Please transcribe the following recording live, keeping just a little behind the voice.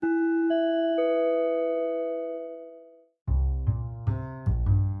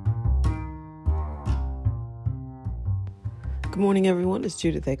Good morning, everyone. It's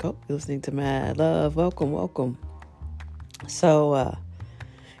Judith Aco. You're listening to Mad Love. Welcome. So,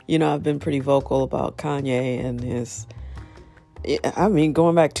 I've been pretty vocal about Kanye and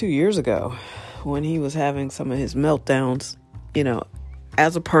going back 2 years ago when he was having some of his meltdowns,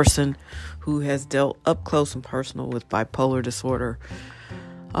 as a person who has dealt up close and personal with bipolar disorder,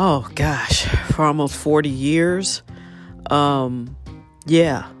 for almost 40 years.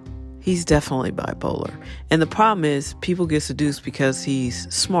 He's definitely bipolar. And the problem is people get seduced because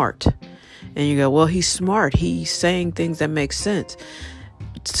he's smart. And you go, well, he's smart. He's saying things that make sense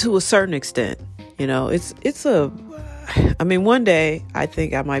to a certain extent. One day I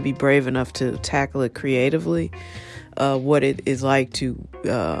think I might be brave enough to tackle it creatively, what it is like to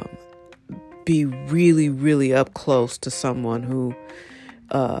be really, really up close to someone who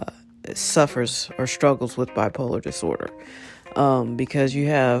suffers or struggles with bipolar disorder. Because you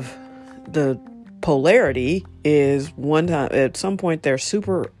have the polarity is one time at some point they're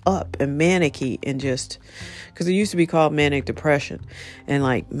super up and manic-y and just because it used to be called manic depression and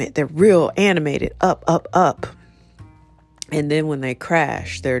they're real animated up. And then when they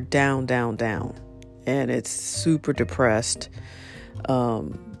crash, they're down. And it's super depressed.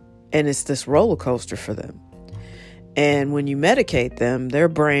 And it's this roller coaster for them. And when you medicate them, their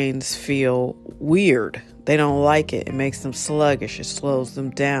brains feel weird. They don't like it. It makes them sluggish. It slows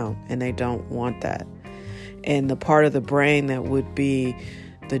them down. And they don't want that. And the part of the brain that would be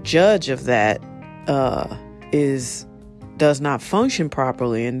the judge of that does not function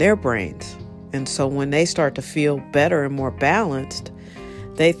properly in their brains. And so when they start to feel better and more balanced,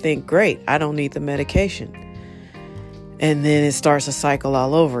 they think, great, I don't need the medication. And then it starts a cycle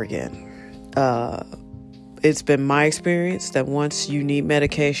all over again. It's been my experience that once you need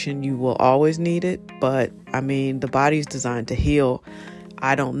medication, you will always need it. But the body's designed to heal.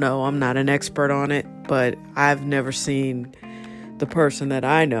 I don't know. I'm not an expert on it, but I've never seen the person that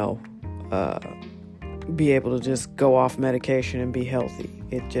I know be able to just go off medication and be healthy.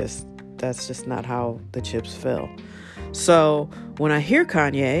 That's just not how the chips fell. So when I hear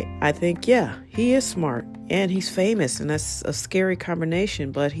Kanye, I think, yeah, he is smart and he's famous, and that's a scary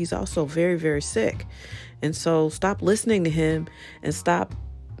combination, but he's also very, very sick. And so stop listening to him and stop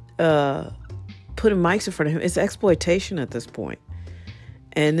putting mics in front of him. It's exploitation at this point.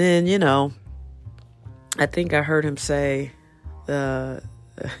 And then, I think I heard him say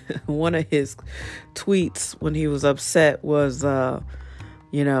one of his tweets when he was upset was,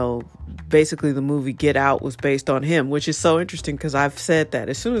 basically the movie Get Out was based on him, which is so interesting because I've said that.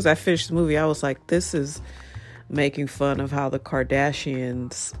 As soon as I finished the movie, I was like, this is making fun of how the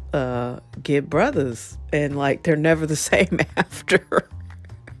Kardashians get brothers and they're never the same after.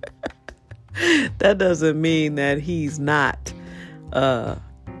 That doesn't mean that he's not.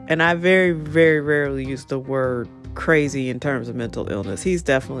 And I very, very rarely use the word crazy in terms of mental illness. He's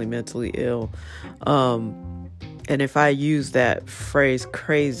definitely mentally ill. And if I use that phrase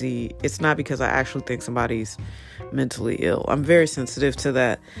crazy, it's not because I actually think somebody's mentally ill. I'm very sensitive to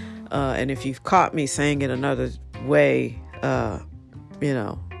that. And if you've caught me saying it another way,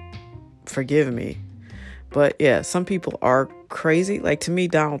 forgive me. But yeah, some people are crazy. To me,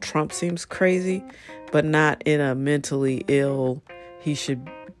 Donald Trump seems crazy, but not in a mentally ill, we should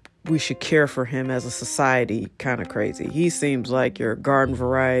care for him as a society kind of crazy. He seems like your garden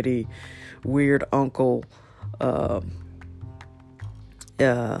variety, weird uncle.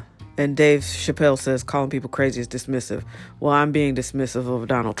 And Dave Chappelle says calling people crazy is dismissive. Well, I'm being dismissive of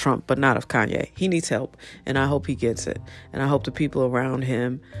Donald Trump, but not of Kanye. He needs help, and I hope he gets it. And I hope the people around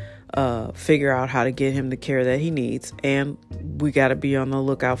him figure out how to get him the care that he needs. And we got to be on the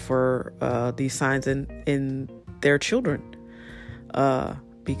lookout for these signs in their children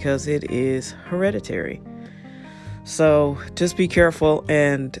because it is hereditary. So just be careful.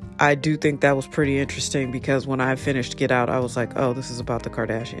 And I do think that was pretty interesting because when I finished Get Out, I was like, oh, this is about the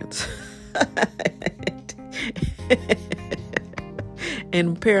Kardashians.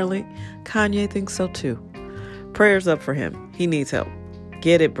 And apparently Kanye thinks so too. Prayers up for him. He needs help.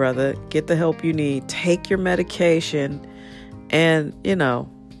 Get it, brother. Get the help you need. Take your medication and,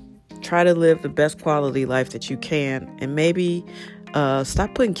 try to live the best quality life that you can. And maybe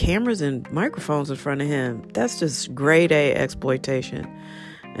stop putting cameras and microphones in front of him. That's just grade A exploitation,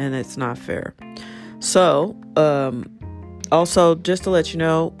 and it's not fair. So, also, just to let you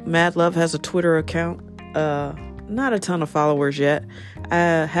know, Mad Love has a Twitter account. Not a ton of followers yet.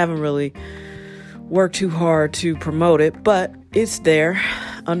 I haven't really worked too hard to promote it, but it's there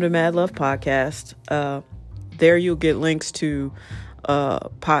under Mad Love Podcast. There you'll get links to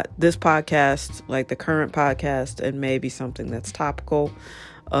this podcast, like the current podcast, and maybe something that's topical.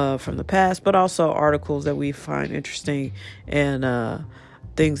 from the past, but also articles that we find interesting and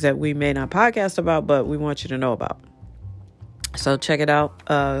things that we may not podcast about, but we want you to know about. So check it out.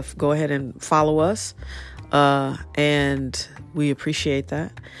 Go ahead and follow us. And we appreciate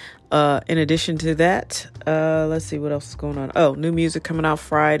that. In addition to that, let's see what else is going on. Oh, new music coming out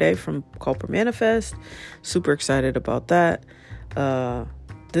Friday from Culper Manifest. Super excited about that.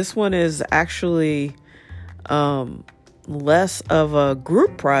 This one is actually less of a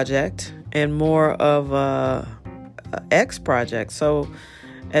group project and more of a X project. So,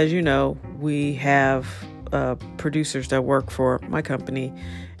 as you know, we have producers that work for my company,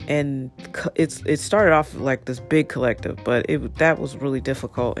 and it started off like this big collective, but that was really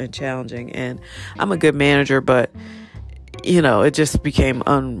difficult and challenging. And I'm a good manager, but it just became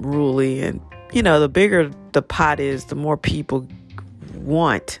unruly. And the bigger the pot is, the more people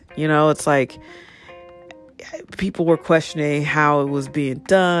want. It's like people were questioning how it was being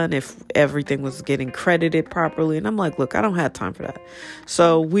done, if everything was getting credited properly. And I'm like, look, I don't have time for that.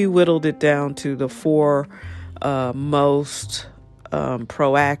 So we whittled it down to the four most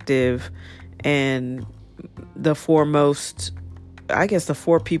proactive and the four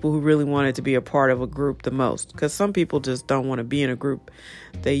people who really wanted to be a part of a group the most. Because some people just don't want to be in a group.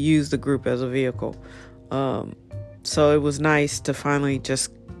 They use the group as a vehicle. So it was nice to finally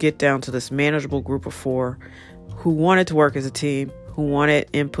just get down to this manageable group of four who wanted to work as a team, who wanted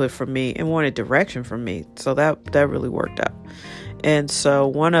input from me and wanted direction from me. So that really worked out. And so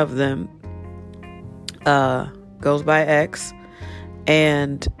one of them goes by X,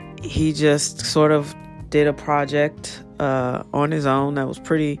 and he just sort of did a project on his own that was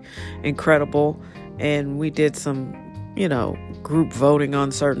pretty incredible. And we did some, group voting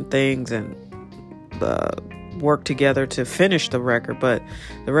on certain things and work together to finish the record, but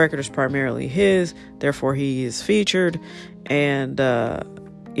the record is primarily his, therefore he is featured. And I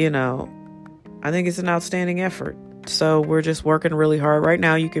think it's an outstanding effort. So we're just working really hard right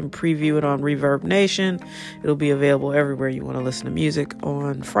now. You can preview it on Reverb Nation. It'll be available everywhere you want to listen to music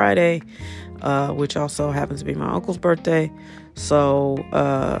on Friday, which also happens to be my uncle's birthday. So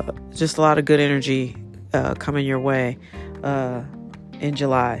just a lot of good energy coming your way in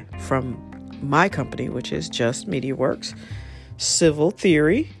July from my company, which is Just Media Works. Civil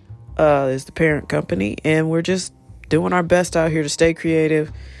Theory is the parent company, and we're just doing our best out here to stay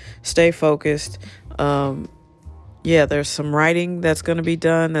creative, stay focused. There's some writing that's going to be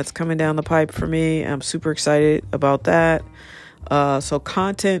done that's coming down the pipe for me. I'm super excited about that. So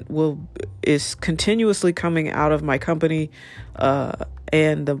content is continuously coming out of my company,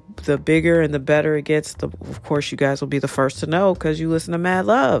 and the bigger and the better it gets, of course you guys will be the first to know because you listen to Mad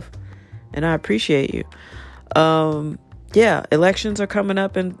Love. And I appreciate you. Elections are coming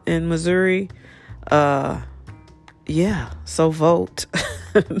up in Missouri. So vote.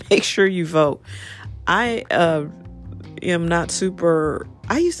 Make sure you vote. I am not super...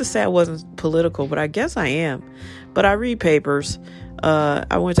 I used to say I wasn't political, but I guess I am. But I read papers.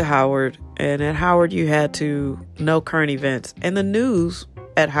 I went to Howard, and at Howard you had to know current events. And the news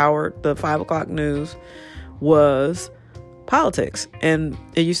at Howard, the 5 o'clock news, was politics, and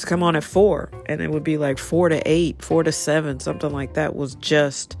it used to come on at 4, and it would be like 4 to 8, 4 to 7, something like that, was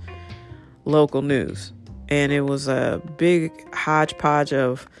just local news. And it was a big hodgepodge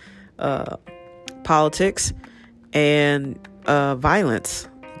of politics and violence,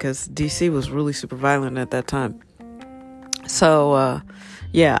 because DC was really super violent at that time. So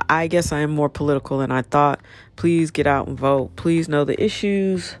I guess I am more political than I thought. Please get out and vote. Please know the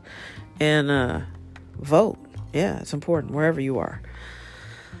issues and vote. Yeah, it's important wherever you are.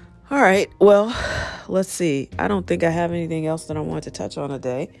 All right. Well, let's see. I don't think I have anything else that I want to touch on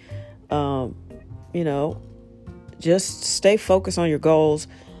today. Just stay focused on your goals.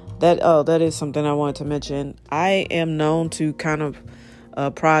 That is something I wanted to mention. I am known to kind of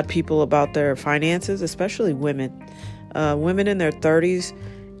prod people about their finances, especially women. Women in their 30s,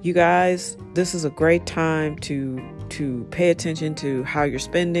 you guys, this is a great time to pay attention to how you're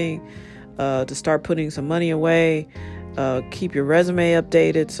spending, to start putting some money away, keep your resume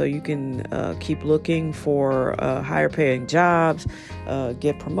updated so you can keep looking for higher paying jobs,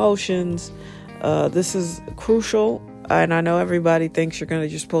 get promotions. This is crucial. And I know everybody thinks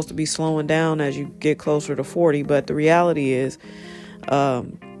you're supposed to be slowing down as you get closer to 40, but the reality is,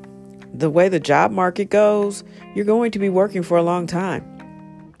 the way the job market goes, you're going to be working for a long time.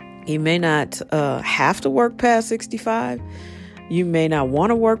 You may not have to work past 65. You may not want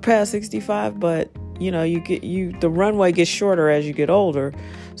to work past 65, but the runway gets shorter as you get older.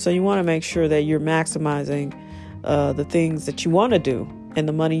 So you want to make sure that you're maximizing the things that you want to do and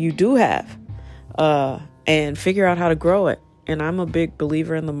the money you do have, and figure out how to grow it. and I'm a big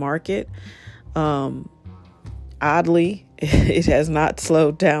believer in the market. Oddly, it has not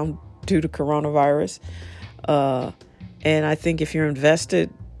slowed down due to coronavirus. And I think if you're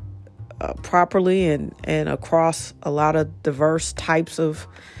invested properly and across a lot of diverse types of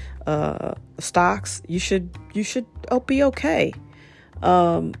stocks, you should be okay.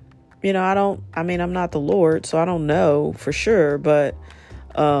 I'm not the Lord, so I don't know for sure, but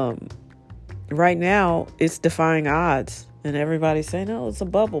right now it's defying odds, and everybody's saying, "Oh, it's a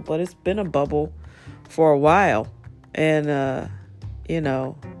bubble," but it's been a bubble for a while, and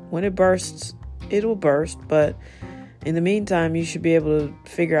when it bursts, it'll burst. But in the meantime, you should be able to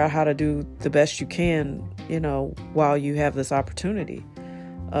figure out how to do the best you can, while you have this opportunity.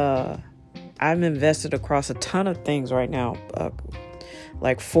 I'm invested across a ton of things right now,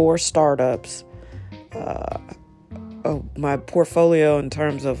 like 4 startups. My portfolio in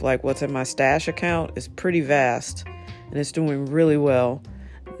terms of like what's in my stash account is pretty vast, and it's doing really well.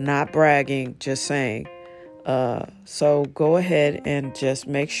 Not bragging, just saying. So go ahead and just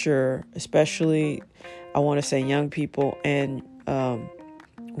make sure, especially I want to say young people and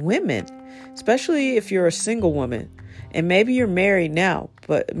women, especially if you're a single woman, and maybe you're married now,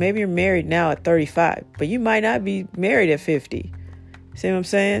 but maybe you're married now at 35, but you might not be married at 50. See what I'm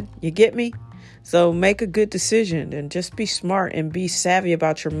saying? You get me? So make a good decision and just be smart and be savvy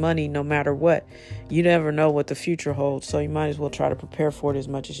about your money no matter what. You never know what the future holds, so you might as well try to prepare for it as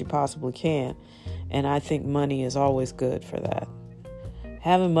much as you possibly can. And I think money is always good for that.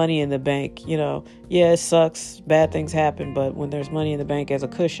 Having money in the bank, it sucks, bad things happen, but when there's money in the bank as a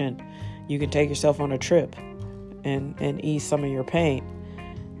cushion, you can take yourself on a trip and ease some of your pain.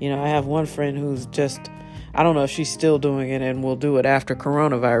 I have one friend who's I don't know if she's still doing it and will do it after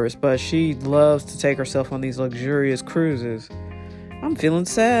coronavirus, but she loves to take herself on these luxurious cruises. I'm feeling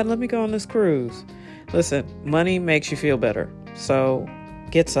sad. Let me go on this cruise. Listen, money makes you feel better. So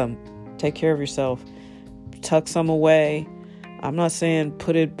get some. Take care of yourself. Tuck some away. I'm not saying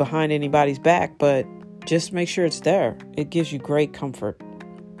put it behind anybody's back, but just make sure it's there. It gives you great comfort.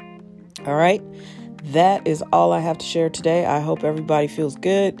 All right. That is all I have to share today. I hope everybody feels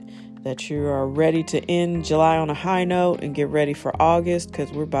good, that you are ready to end July on a high note and get ready for August,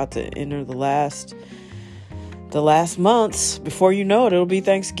 because we're about to enter the last months. Before you know it, it'll be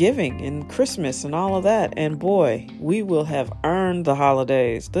Thanksgiving and Christmas and all of that. And boy, we will have earned the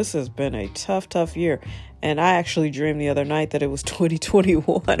holidays. This has been a tough year. And I actually dreamed the other night that it was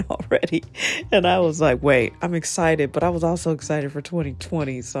 2021 already. And I was like, wait, I'm excited, but I was also excited for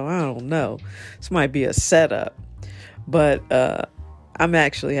 2020. So I don't know. This might be a setup. But I'm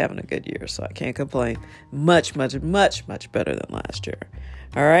actually having a good year, so I can't complain. Much better than last year.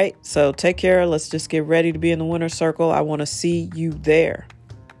 All right, so take care. Let's just get ready to be in the winner's circle. I want to see you there.